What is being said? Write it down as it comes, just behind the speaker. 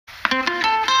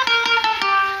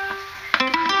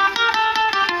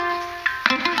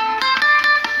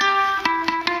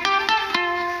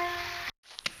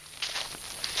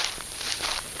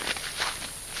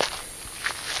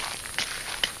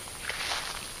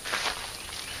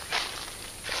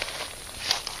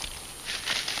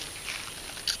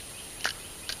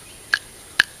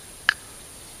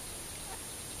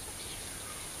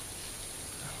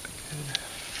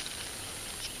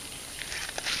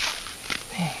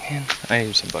Man, I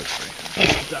need some bug spray.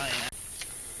 I'm dying.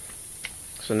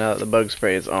 So now that the bug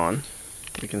spray is on,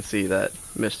 we can see that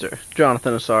Mr.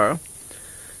 Jonathan Asaro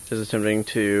is attempting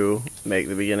to make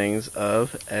the beginnings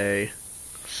of a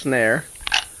snare.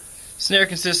 Snare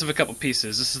consists of a couple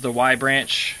pieces. This is the Y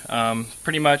branch.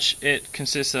 Pretty much it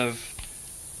consists of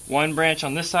one branch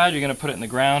on this side, you're going to put it in the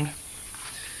ground.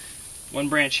 One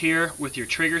branch here with your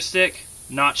trigger stick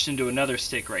notched into another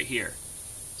stick right here.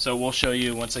 So we'll show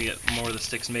you once I get more of the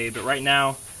sticks made, but right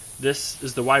now this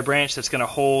is the Y branch that's going to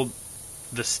hold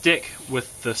the stick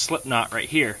with the slip knot right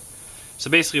here.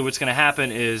 So basically what's going to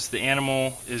happen is the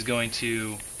animal is going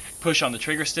to push on the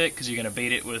trigger stick because you're going to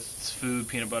bait it with food,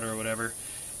 peanut butter or whatever,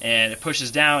 and it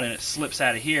pushes down and it slips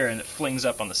out of here and it flings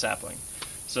up on the sapling.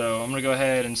 So I'm going to go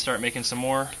ahead and start making some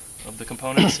more of the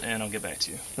components and I'll get back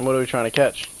to you. And what are we trying to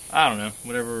catch? I don't know,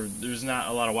 whatever. There's not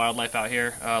a lot of wildlife out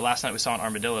here. Last night we saw an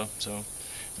armadillo, so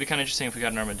it'd be kind of interesting if we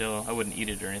got an armadillo. I wouldn't eat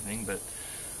it or anything, but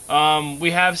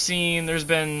we have seen, there's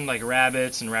been like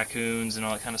rabbits and raccoons and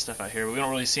all that kind of stuff out here, but we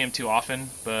don't really see them too often,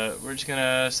 but we're just going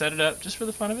to set it up just for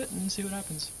the fun of it and see what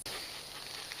happens.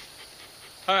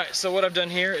 Alright, so what I've done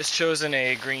here is chosen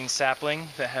a green sapling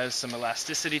that has some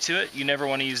elasticity to it. You never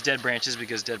want to use dead branches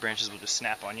because dead branches will just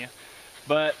snap on you.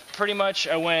 But pretty much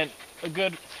I went a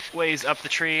good ways up the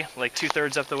tree, like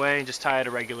 2/3 up the way, and just tied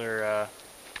a regular,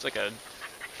 it's like a,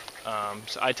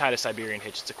 so I tied a Siberian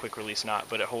hitch. It's a quick release knot,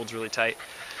 but it holds really tight.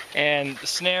 And the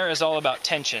snare is all about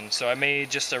tension, so I made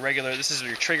just a regular, this is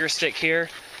your trigger stick here.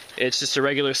 It's just a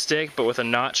regular stick, but with a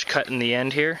notch cut in the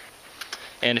end here.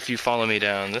 And if you follow me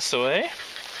down this way,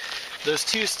 those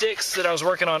two sticks that I was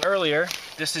working on earlier,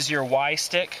 this is your Y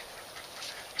stick.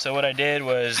 So what I did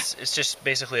was, it's just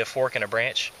basically a fork and a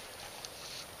branch.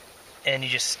 And you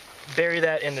just bury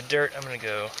that in the dirt. I'm gonna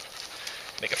go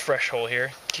make a fresh hole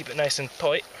here. Keep it nice and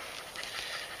tight.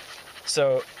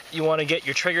 So you wanna get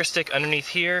your trigger stick underneath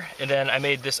here, and then I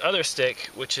made this other stick,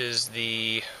 which is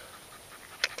the,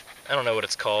 I don't know what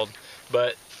it's called,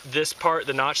 but this part,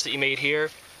 the notch that you made here,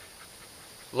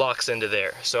 locks into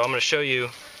there. So I'm gonna show you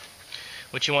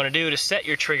what you wanna do to set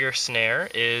your trigger snare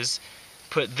is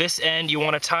put this end, you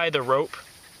want to tie the rope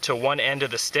to one end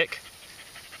of the stick,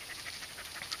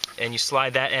 and you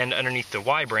slide that end underneath the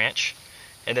Y branch,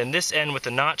 and then this end with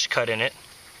the notch cut in it,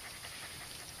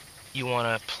 you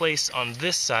want to place on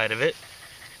this side of it,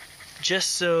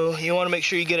 just so you want to make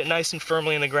sure you get it nice and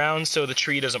firmly in the ground so the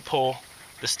tree doesn't pull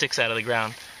the sticks out of the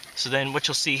ground. So then what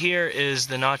you'll see here is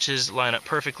the notches line up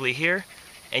perfectly here,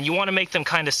 and you want to make them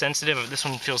kind of sensitive. This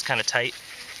one feels kind of tight.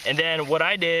 And then what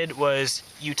I did was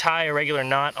you tie a regular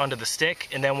knot onto the stick,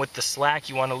 and then with the slack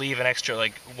you want to leave an extra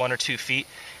like 1 or 2 feet.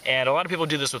 And a lot of people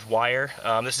do this with wire.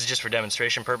 This is just for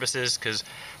demonstration purposes because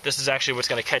this is actually what's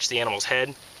going to catch the animal's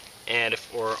head and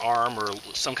or arm or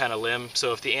some kind of limb.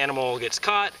 So if the animal gets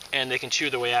caught and they can chew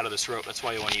their way out of this rope, that's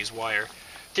why you want to use wire.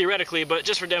 Theoretically, but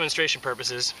just for demonstration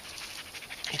purposes,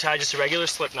 you tie just a regular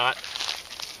slip knot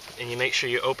and you make sure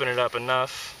you open it up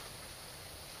enough.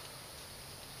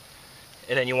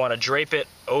 And then you want to drape it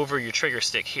over your trigger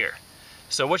stick here.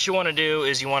 So what you want to do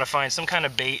is you want to find some kind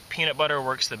of bait. Peanut butter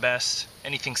works the best.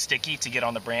 Anything sticky to get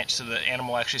on the branch so the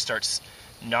animal actually starts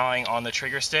gnawing on the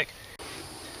trigger stick.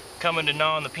 Coming to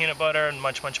gnaw on the peanut butter and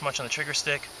munch, munch, munch on the trigger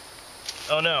stick.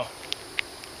 Oh no,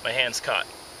 my hand's caught.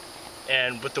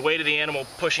 And with the weight of the animal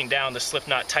pushing down, the slip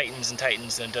knot tightens and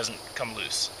tightens and doesn't come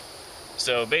loose.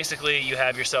 So basically you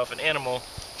have yourself an animal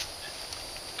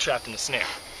trapped in the snare.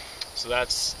 So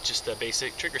that's just a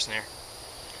basic trigger snare.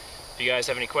 If you guys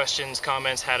have any questions,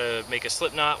 comments, how to make a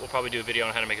slip knot, we'll probably do a video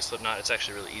on how to make a slip knot. It's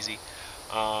actually really easy.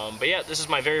 But yeah, this is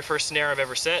my very first snare I've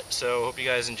ever set, so hope you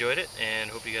guys enjoyed it and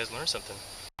hope you guys learned something.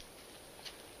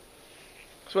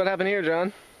 So what happened here,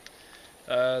 John?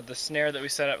 The snare that we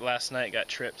set up last night got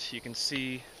tripped. You can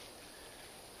see,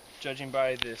 judging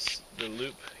by the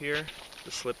loop here,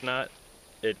 the slip knot,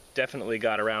 it definitely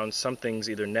got around something's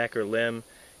either neck or limb,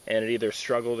 and it either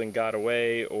struggled and got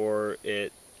away, or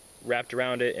it wrapped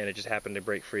around it and it just happened to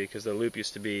break free because the loop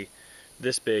used to be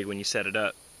this big when you set it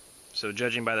up. So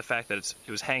judging by the fact that it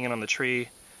was hanging on the tree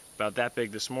about that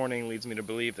big this morning leads me to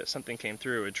believe that something came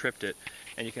through and tripped it.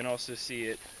 And you can also see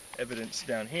it evidenced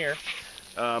down here.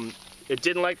 It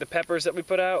didn't like the peppers that we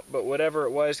put out, but whatever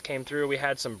it was came through. We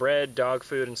had some bread, dog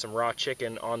food, and some raw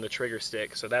chicken on the trigger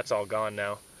stick, so that's all gone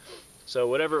now. So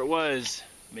whatever it was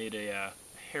made a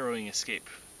harrowing escape.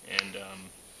 And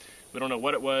we don't know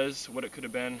what it was, what it could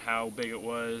have been, how big it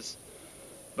was,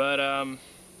 but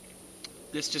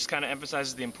this just kind of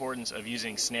emphasizes the importance of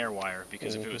using snare wire,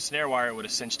 because if it was snare wire it would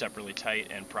have cinched up really tight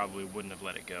and probably wouldn't have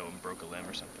let it go and broke a limb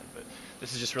or something. But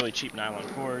this is just really cheap nylon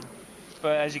cord.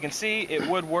 but as you can see, it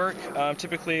would work.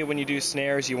 Typically, when you do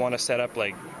snares, you want to set up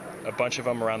like a bunch of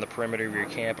them around the perimeter of your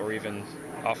camp, or even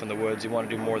off in the woods. You want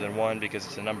to do more than one because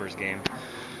it's a numbers game.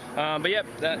 But yep,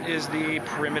 that is the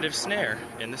primitive snare,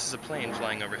 and this is a plane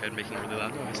flying overhead making really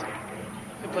loud noise.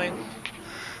 Good plane.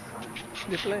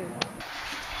 Good plane.